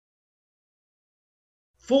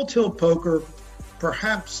Full Tilt Poker,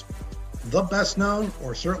 perhaps the best known,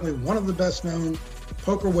 or certainly one of the best known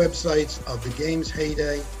poker websites of the game's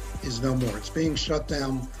heyday, is no more. It's being shut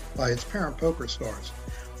down by its parent, PokerStars.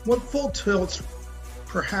 What Full Tilt's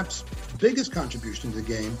perhaps biggest contribution to the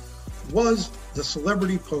game was the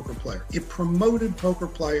celebrity poker player. It promoted poker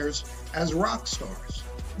players as rock stars.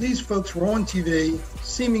 These folks were on TV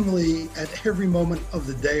seemingly at every moment of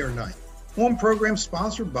the day or night. One program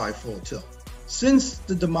sponsored by Full Tilt. Since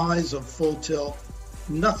the demise of Full Tilt,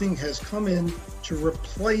 nothing has come in to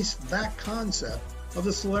replace that concept of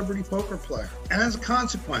the celebrity poker player. And as a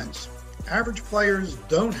consequence, average players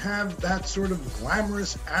don't have that sort of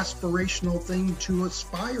glamorous, aspirational thing to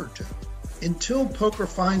aspire to. Until poker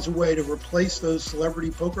finds a way to replace those celebrity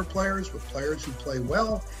poker players with players who play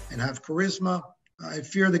well and have charisma, I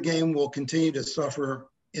fear the game will continue to suffer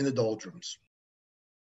in the doldrums.